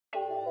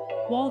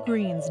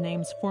Walgreens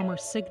names former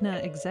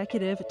Cigna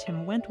executive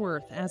Tim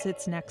Wentworth as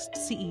its next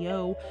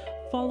CEO,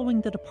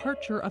 following the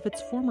departure of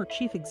its former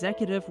chief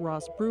executive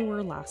Roz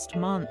Brewer last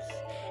month.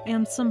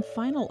 And some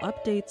final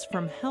updates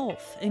from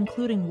health,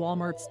 including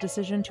Walmart's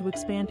decision to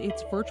expand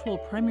its virtual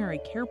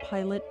primary care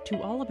pilot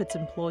to all of its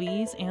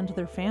employees and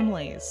their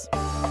families.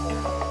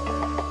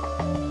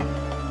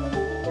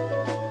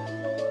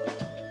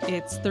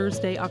 It's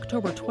Thursday,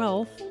 October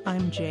 12th.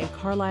 I'm Jay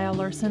Carlisle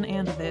Larson,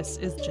 and this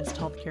is Just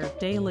Healthcare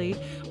Daily,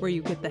 where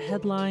you get the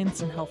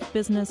headlines and health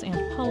business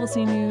and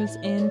policy news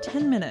in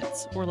 10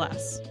 minutes or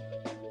less.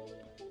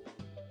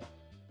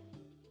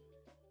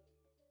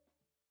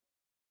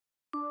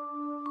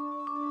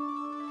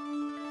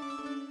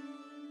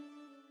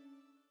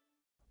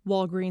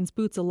 Walgreens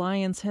Boots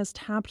Alliance has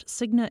tapped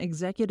Cigna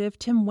executive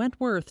Tim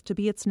Wentworth to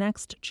be its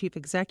next chief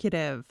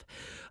executive.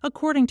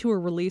 According to a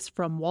release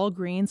from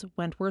Walgreens,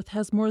 Wentworth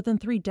has more than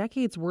 3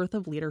 decades worth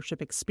of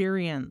leadership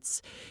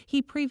experience.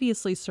 He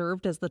previously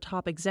served as the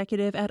top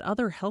executive at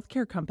other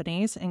healthcare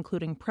companies,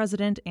 including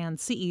president and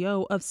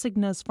CEO of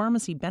Cigna's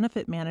pharmacy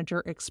benefit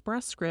manager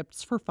Express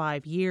Scripts for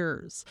 5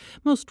 years.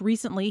 Most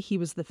recently, he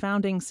was the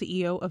founding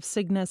CEO of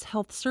Cigna's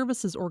health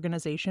services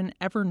organization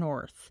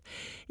Evernorth.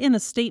 In a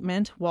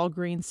statement,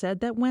 Walgreens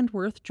said that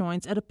Wentworth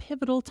joins at a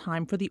pivotal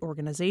time for the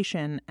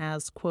organization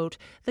as, quote,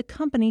 the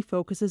company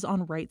focuses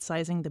on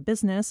right-sizing the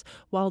business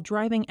while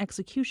driving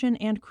execution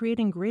and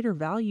creating greater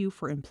value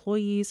for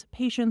employees,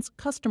 patients,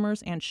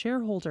 customers, and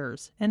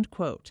shareholders, end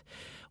quote.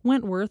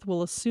 Wentworth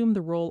will assume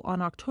the role on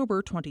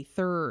October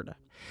 23rd.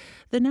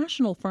 The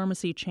national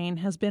pharmacy chain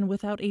has been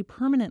without a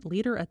permanent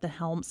leader at the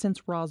helm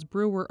since Roz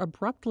Brewer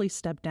abruptly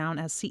stepped down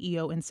as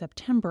CEO in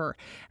September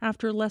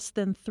after less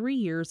than 3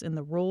 years in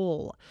the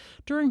role.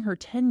 During her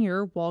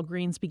tenure,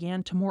 Walgreens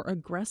began to more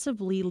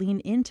aggressively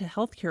lean into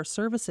healthcare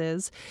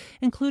services,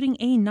 including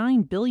a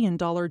 $9 billion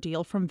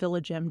deal from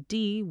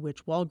VillageMD,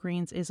 which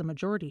Walgreens is a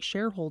majority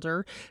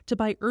shareholder, to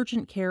buy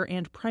urgent care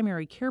and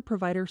primary care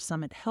provider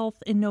Summit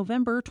Health in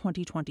November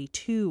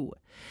 2022.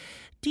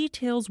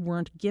 Details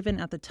weren't given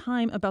at the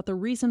time about the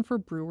reason for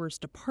Brewer's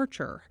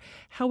departure.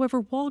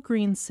 However,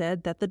 Walgreens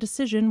said that the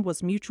decision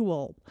was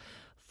mutual.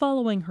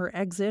 Following her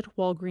exit,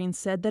 Walgreens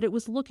said that it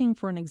was looking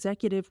for an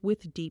executive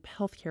with deep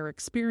healthcare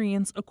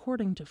experience,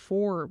 according to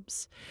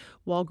Forbes.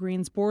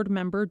 Walgreens board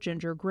member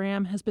Ginger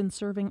Graham has been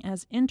serving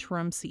as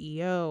interim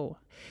CEO.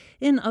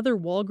 In other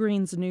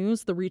Walgreens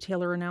news, the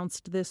retailer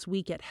announced this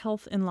week at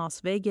Health in Las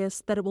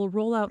Vegas that it will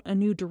roll out a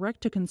new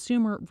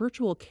direct-to-consumer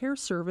virtual care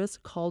service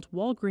called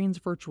Walgreens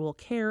Virtual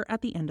Care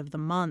at the end of the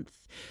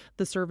month.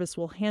 The service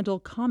will handle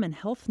common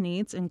health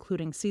needs,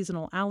 including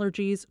seasonal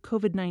allergies,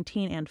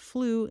 COVID-19 and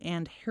flu,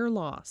 and hair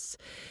loss.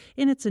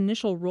 In its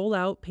initial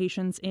rollout,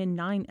 patients in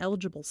 9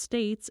 eligible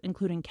states,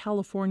 including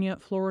California,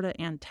 Florida,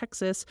 and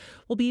Texas,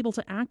 will be able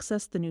to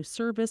access the new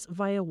service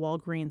via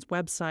Walgreens'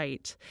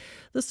 website.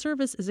 The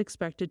service is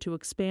expected to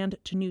expand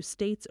to new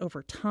states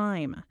over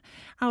time.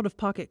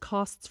 Out-of-pocket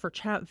costs for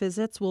chat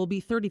visits will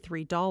be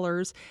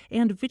 $33,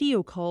 and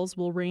video calls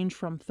will range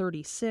from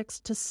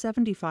 $36 to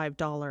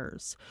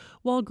 $75.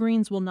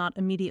 Walgreens will not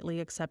immediately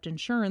accept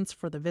insurance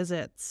for the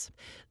visits.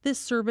 This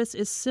service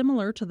is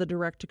similar to the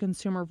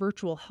direct-to-consumer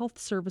virtual health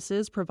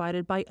services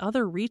provided by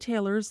other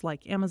retailers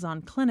like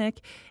Amazon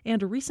Clinic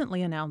and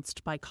recently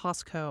announced by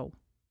Costco.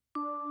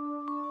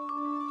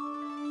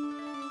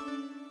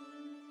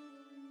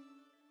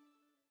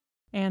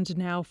 And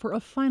now for a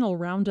final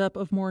roundup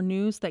of more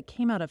news that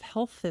came out of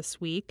health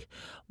this week.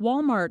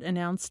 Walmart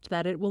announced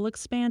that it will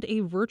expand a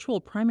virtual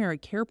primary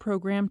care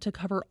program to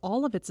cover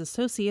all of its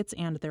associates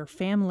and their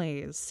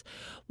families.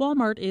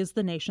 Walmart is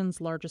the nation's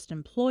largest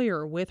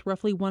employer, with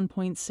roughly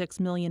 1.6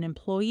 million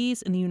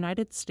employees in the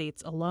United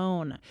States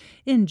alone.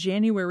 In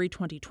January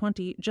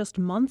 2020, just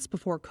months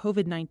before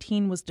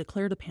COVID-19 was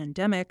declared a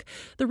pandemic,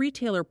 the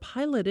retailer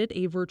piloted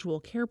a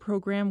virtual care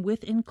program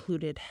with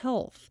Included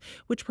Health,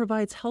 which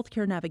provides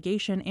healthcare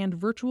navigation and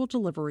virtual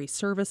delivery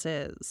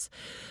services.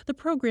 The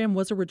program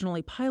was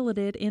originally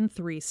piloted in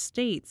 3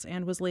 states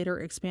and was later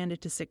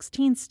expanded to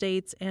 16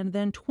 states and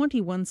then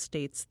 21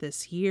 states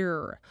this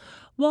year.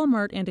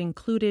 Walmart and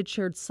Included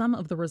shared some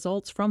of the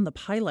results from the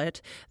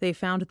pilot. They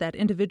found that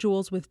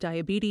individuals with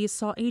diabetes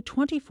saw a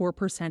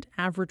 24%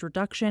 average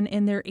reduction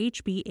in their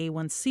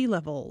HbA1c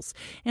levels,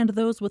 and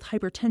those with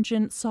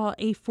hypertension saw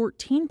a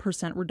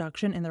 14%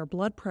 reduction in their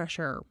blood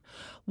pressure.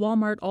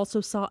 Walmart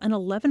also saw an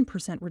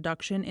 11%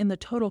 reduction in the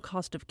total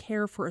cost of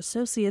care for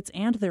associates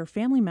and their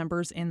family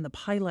members in the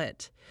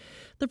pilot.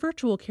 The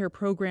virtual care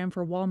program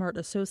for Walmart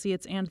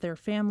associates and their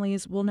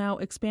families will now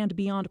expand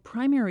beyond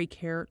primary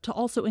care to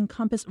also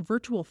encompass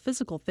virtual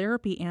physical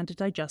therapy and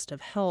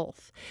digestive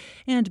health.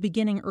 And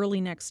beginning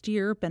early next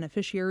year,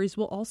 beneficiaries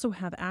will also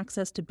have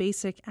access to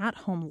basic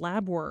at-home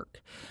lab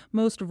work.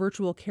 Most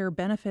virtual care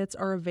benefits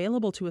are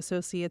available to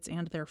associates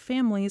and their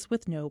families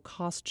with no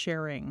cost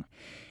sharing.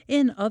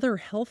 In other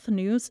health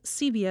news,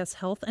 CVS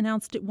Health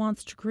announced it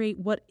wants to create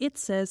what it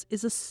says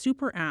is a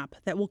super app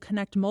that will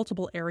connect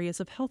multiple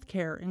areas of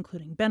healthcare,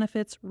 including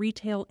benefits,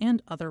 retail,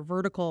 and other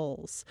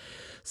verticals.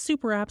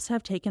 Super apps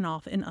have taken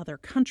off in other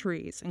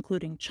countries,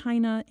 including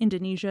China,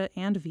 Indonesia,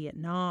 and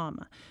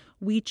Vietnam.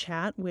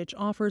 WeChat, which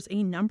offers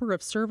a number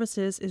of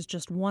services, is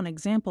just one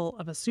example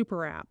of a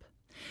super app.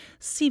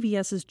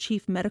 CVS's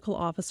chief medical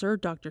officer,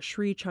 Dr.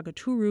 Sri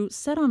Chagaturu,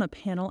 said on a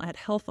panel at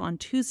Health on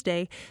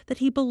Tuesday that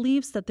he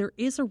believes that there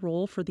is a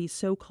role for these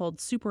so-called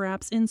super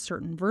apps in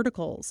certain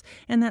verticals,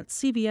 and that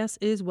CVS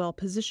is well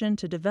positioned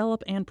to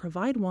develop and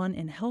provide one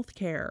in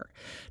healthcare.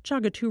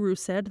 Chagaturu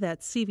said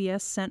that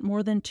CVS sent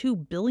more than 2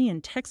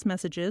 billion text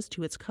messages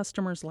to its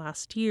customers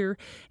last year,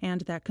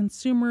 and that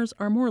consumers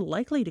are more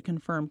likely to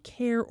confirm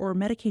care or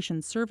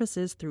medication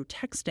services through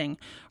texting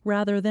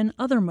rather than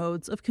other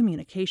modes of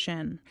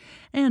communication.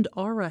 And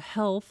Aura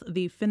Health,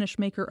 the Finnish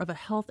maker of a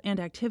health and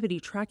activity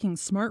tracking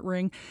smart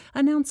ring,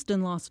 announced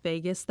in Las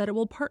Vegas that it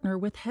will partner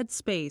with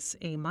Headspace,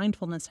 a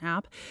mindfulness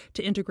app,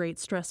 to integrate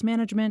stress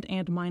management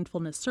and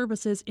mindfulness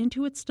services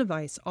into its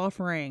device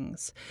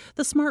offerings.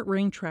 The smart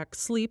ring tracks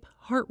sleep,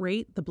 heart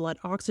rate, the blood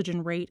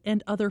oxygen rate,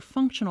 and other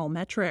functional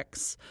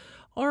metrics.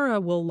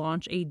 Aura will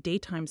launch a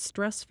daytime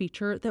stress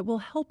feature that will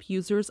help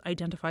users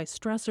identify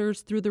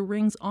stressors through the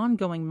ring's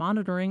ongoing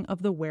monitoring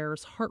of the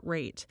wearer's heart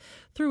rate.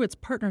 Through its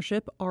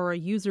partnership, Aura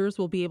users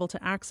will be able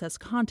to access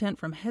content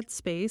from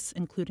Headspace,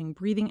 including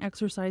breathing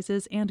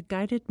exercises and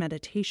guided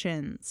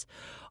meditations.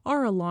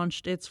 Aura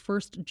launched its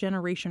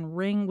first-generation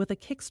ring with a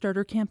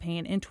Kickstarter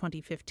campaign in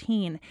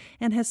 2015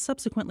 and has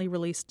subsequently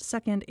released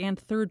second and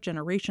third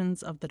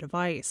generations of the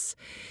device.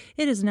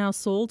 It has now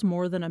sold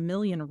more than 1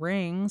 million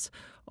rings.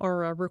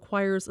 Aura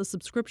requires a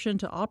subscription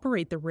to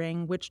operate the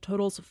ring, which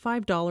totals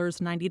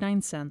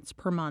 $5.99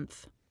 per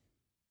month.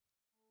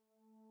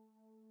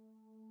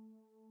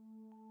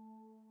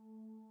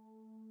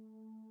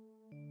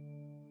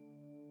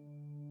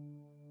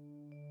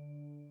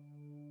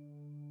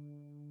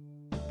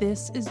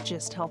 This is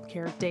Gist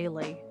Healthcare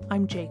Daily.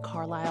 I'm Jay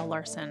Carlisle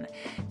Larson.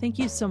 Thank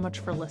you so much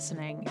for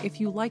listening. If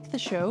you like the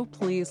show,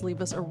 please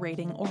leave us a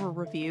rating or a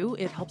review.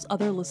 It helps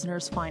other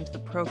listeners find the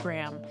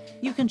program.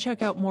 You can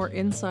check out more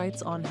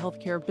insights on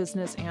healthcare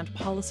business and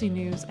policy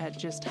news at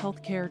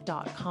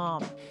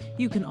gisthealthcare.com.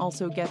 You can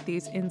also get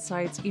these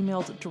insights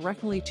emailed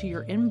directly to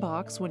your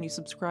inbox when you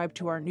subscribe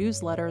to our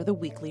newsletter, The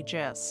Weekly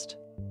Gist.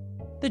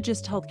 The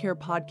Gist Healthcare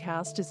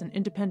podcast is an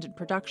independent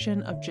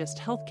production of Gist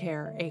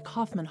Healthcare, a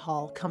Kaufman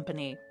Hall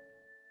company.